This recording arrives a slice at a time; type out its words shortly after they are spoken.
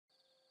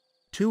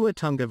Tua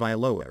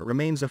Tagovailoa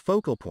remains a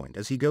focal point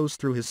as he goes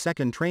through his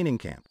second training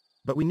camp,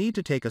 but we need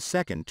to take a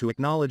second to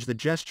acknowledge the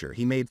gesture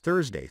he made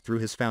Thursday through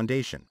his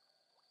foundation.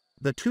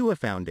 The Tua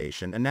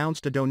Foundation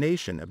announced a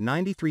donation of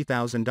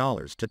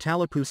 $93,000 to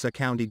Tallapoosa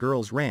County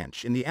Girls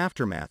Ranch in the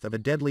aftermath of a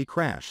deadly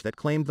crash that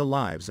claimed the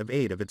lives of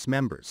 8 of its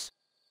members.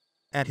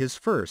 At his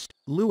first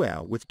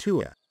luau with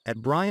Tua,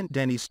 at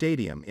Bryant-Denny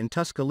Stadium in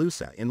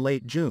Tuscaloosa in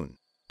late June,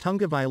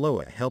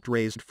 Tagovailoa helped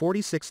raise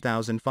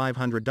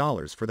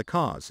 $46,500 for the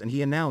cause, and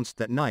he announced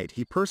that night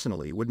he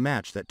personally would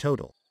match that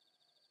total.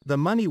 The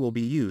money will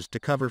be used to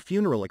cover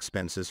funeral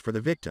expenses for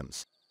the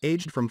victims,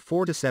 aged from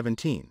 4 to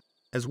 17,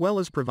 as well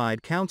as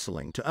provide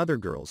counseling to other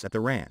girls at the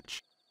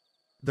ranch.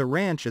 The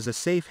ranch is a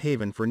safe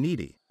haven for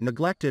needy,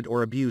 neglected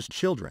or abused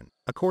children,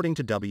 according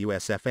to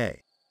WSFA.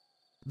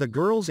 The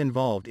girls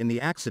involved in the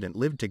accident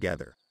lived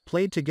together,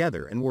 played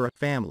together and were a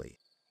family.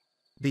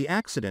 The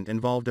accident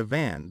involved a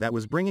van that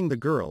was bringing the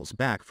girls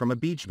back from a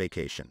beach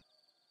vacation.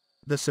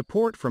 The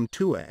support from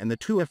Tua and the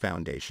Tua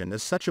Foundation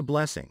is such a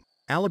blessing,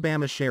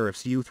 Alabama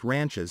Sheriff's Youth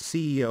Ranches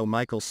CEO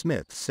Michael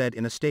Smith said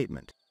in a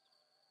statement.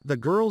 The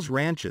girls'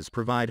 ranches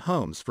provide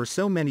homes for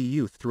so many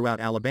youth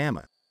throughout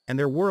Alabama, and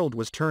their world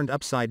was turned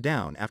upside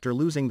down after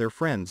losing their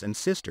friends and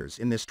sisters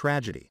in this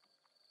tragedy.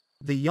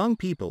 The young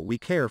people we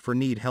care for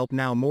need help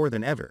now more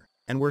than ever,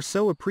 and we're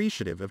so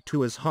appreciative of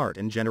Tua's heart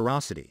and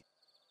generosity.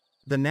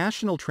 The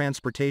National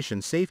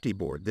Transportation Safety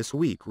Board this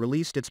week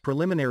released its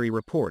preliminary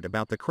report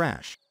about the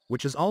crash,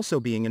 which is also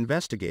being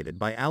investigated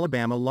by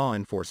Alabama law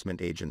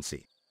enforcement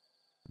agency.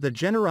 The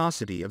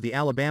generosity of the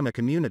Alabama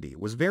community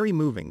was very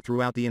moving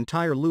throughout the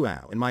entire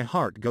luau, and my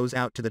heart goes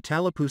out to the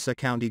Tallapoosa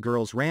County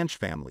Girls Ranch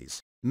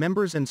families,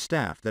 members and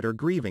staff that are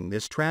grieving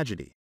this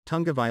tragedy,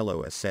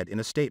 Tagovailoa said in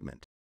a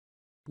statement.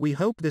 We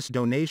hope this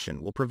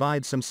donation will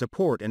provide some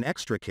support and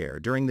extra care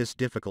during this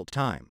difficult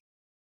time.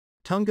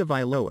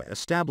 Tagovailoa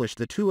established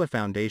the Tua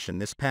Foundation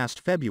this past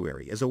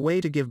February as a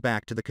way to give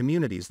back to the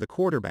communities the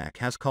quarterback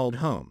has called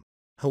home: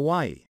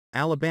 Hawaii,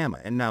 Alabama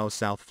and now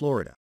South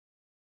Florida.